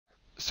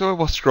So I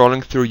was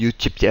scrolling through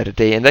YouTube the other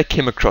day and I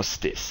came across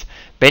this.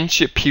 Ben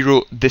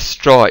Shapiro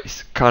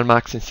destroys Karl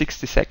Marx in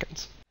 60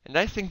 seconds. And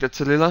I think that's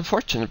a little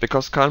unfortunate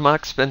because Karl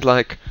Marx spent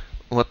like,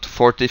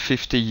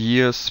 40-50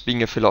 years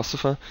being a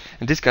philosopher,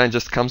 and this guy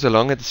just comes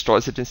along and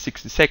destroys it in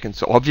 60 seconds,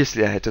 so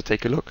obviously I had to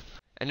take a look.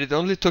 And it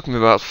only took me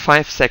about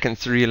 5 seconds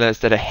to realize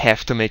that I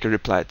have to make a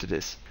reply to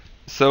this.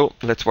 So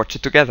let's watch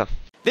it together.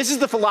 This is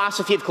the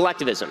philosophy of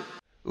collectivism.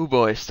 Oh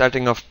boy,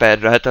 starting off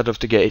bad right out of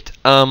the gate.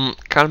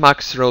 Karl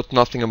Marx wrote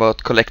nothing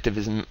about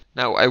collectivism.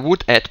 Now I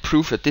would add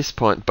proof at this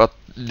point, but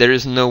there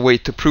is no way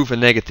to prove a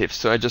negative,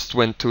 so I just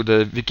went to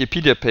the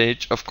Wikipedia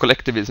page of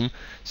collectivism,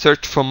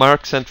 searched for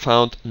Marx and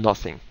found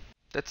nothing.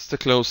 That's the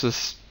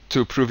closest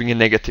to proving a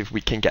negative we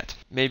can get.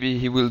 Maybe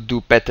he will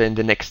do better in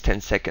the next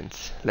 10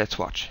 seconds. Let's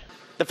watch.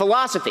 The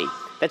philosophy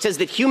that says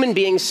that human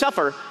beings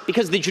suffer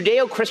because the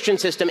Judeo-Christian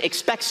system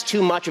expects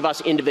too much of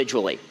us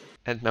individually.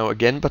 And now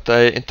again, but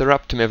I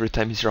interrupt him every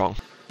time he's wrong.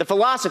 The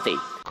philosophy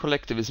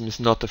Collectivism is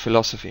not a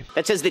philosophy.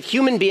 that says that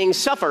human beings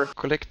suffer.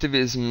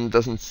 Collectivism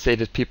doesn't say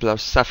that people are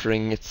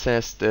suffering, it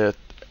says that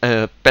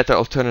a better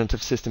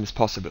alternative system is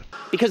possible.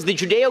 Because the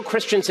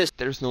Judeo-Christian system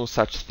There is no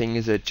such thing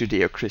as a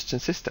Judeo-Christian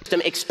system.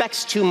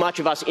 expects too much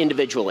of us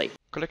individually.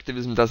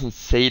 Collectivism doesn't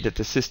say that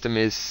the system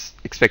is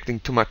expecting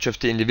too much of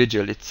the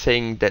individual, it's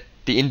saying that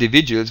the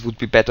individuals would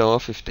be better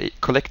off if they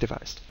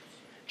collectivized.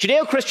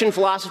 Judeo-Christian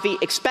philosophy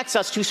expects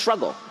us to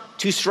struggle,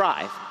 to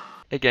strive.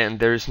 Again,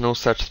 there is no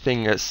such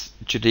thing as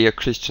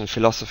Judeo-Christian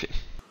philosophy.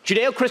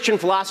 Judeo-Christian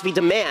philosophy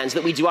demands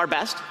that we do our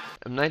best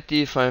I'm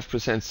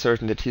 95%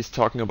 certain that he's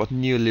talking about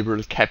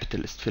neoliberal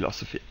capitalist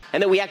philosophy.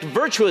 and that we act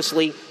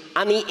virtuously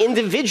on the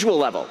individual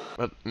level.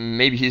 But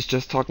maybe he's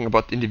just talking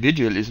about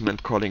individualism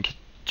and calling it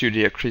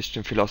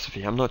Judeo-Christian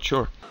philosophy, I'm not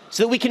sure.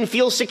 So that we can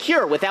feel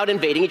secure without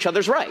invading each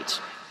other's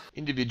rights.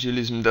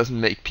 Individualism doesn't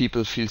make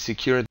people feel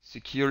secure.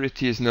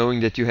 Security is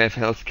knowing that you have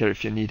healthcare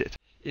if you need it.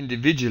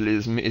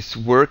 Individualism is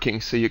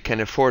working so you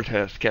can afford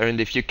healthcare, and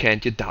if you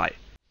can't, you die.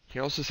 He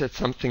also said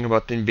something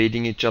about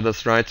invading each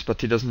other's rights, but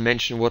he doesn't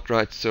mention what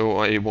rights, so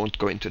I won't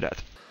go into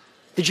that.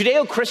 The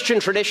Judeo-Christian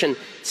tradition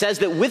says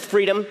that with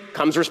freedom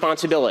comes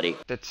responsibility.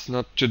 That's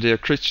not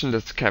Judeo-Christian,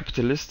 that's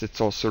capitalist, it's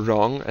also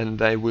wrong,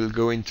 and I will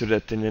go into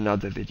that in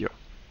another video.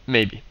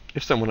 Maybe,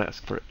 if someone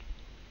asks for it.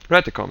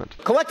 Write a comment.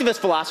 Collectivist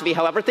philosophy,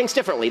 however, thinks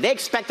differently. They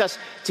expect us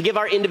to give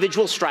our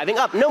individual striving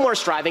up. No more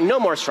striving, no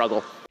more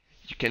struggle.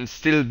 You can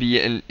still be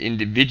an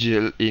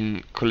individual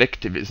in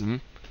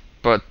collectivism,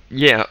 but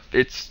yeah,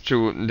 it's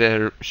true,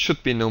 there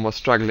should be no more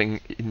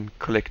struggling in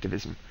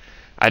collectivism.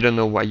 I don't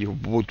know why you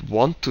would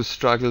want to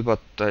struggle,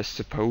 but I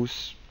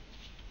suppose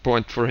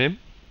point for him.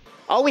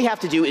 All we have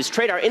to do is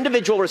trade our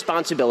individual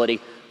responsibility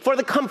for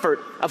the comfort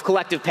of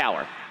collective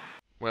power.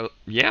 Well,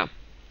 yeah,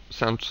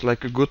 sounds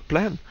like a good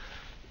plan.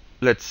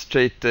 Let's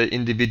trade the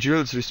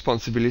individual's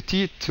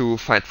responsibility to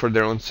fight for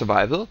their own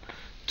survival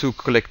to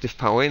collective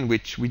power in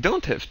which we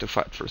don't have to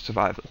fight for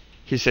survival.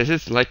 He says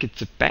it's like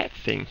it's a bad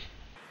thing.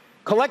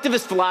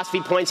 Collectivist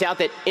philosophy points out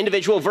that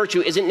individual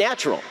virtue isn't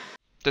natural.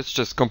 That's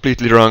just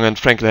completely wrong, and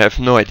frankly I have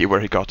no idea where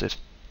he got it.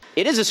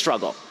 It is a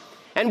struggle.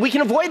 And we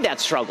can avoid that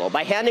struggle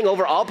by handing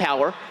over all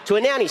power to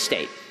a nanny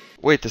state.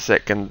 Wait a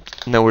second,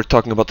 now we're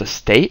talking about the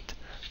state?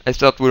 I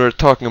thought we were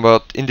talking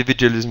about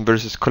individualism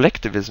versus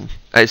collectivism.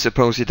 I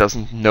suppose he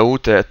doesn't know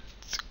that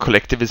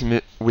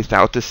collectivism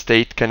without the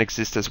state can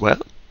exist as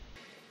well?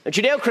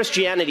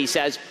 Judeo-Christianity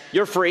says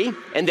you're free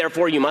and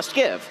therefore you must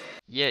give.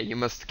 Yeah, you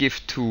must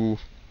give to...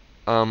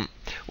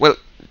 well,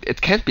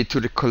 it can't be to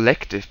the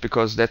collective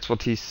because that's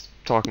what he's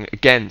talking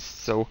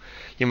against. So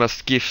you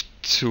must give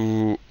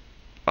to...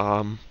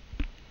 I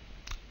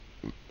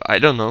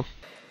don't know.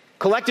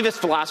 Collectivist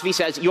philosophy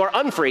says you are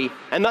unfree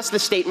and thus the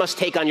state must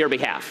take on your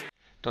behalf.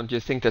 Don't you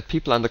think that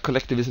people under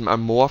collectivism are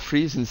more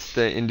free since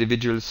the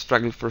individual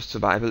struggle for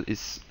survival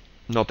is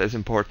not as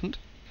important?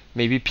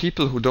 Maybe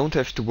people who don't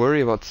have to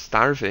worry about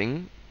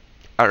starving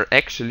are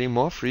actually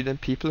more free than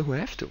people who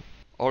have to.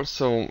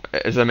 Also,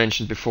 as I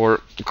mentioned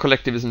before,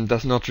 collectivism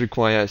does not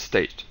require a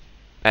state.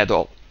 At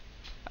all.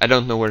 I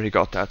don't know where he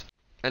got that.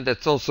 And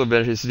that's also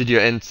where his video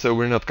ends, so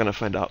we're not gonna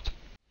find out.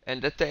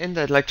 And at the end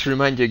I'd like to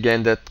remind you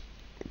again that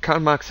Karl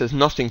Marx has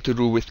nothing to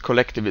do with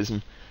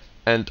collectivism,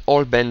 and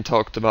all Ben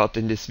talked about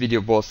in this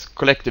video was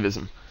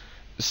collectivism.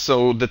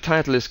 So the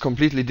title is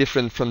completely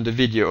different from the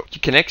video. You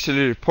can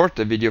actually report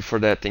the video for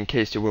that in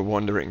case you were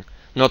wondering.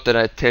 Not that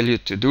I tell you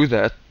to do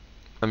that.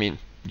 I mean,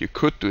 you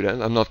could do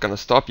that, I'm not gonna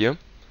stop you.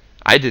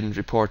 I didn't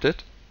report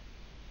it.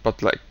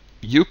 But like,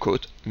 you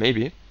could,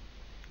 maybe.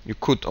 You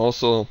could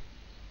also,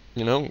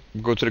 you know,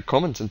 go to the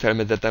comments and tell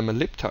me that I'm a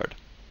libtard.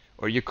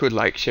 Or you could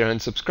like, share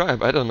and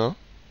subscribe, I don't know.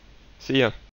 See ya.